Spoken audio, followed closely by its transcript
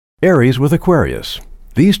Aries with Aquarius.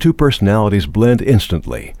 These two personalities blend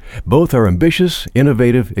instantly. Both are ambitious,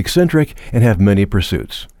 innovative, eccentric, and have many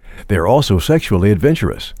pursuits. They are also sexually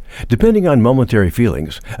adventurous. Depending on momentary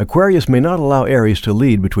feelings, Aquarius may not allow Aries to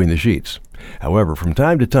lead between the sheets. However, from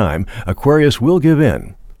time to time, Aquarius will give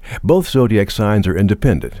in. Both zodiac signs are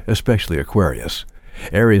independent, especially Aquarius.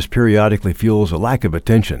 Aries periodically feels a lack of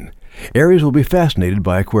attention. Aries will be fascinated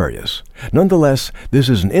by Aquarius. Nonetheless, this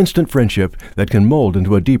is an instant friendship that can mold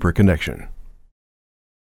into a deeper connection.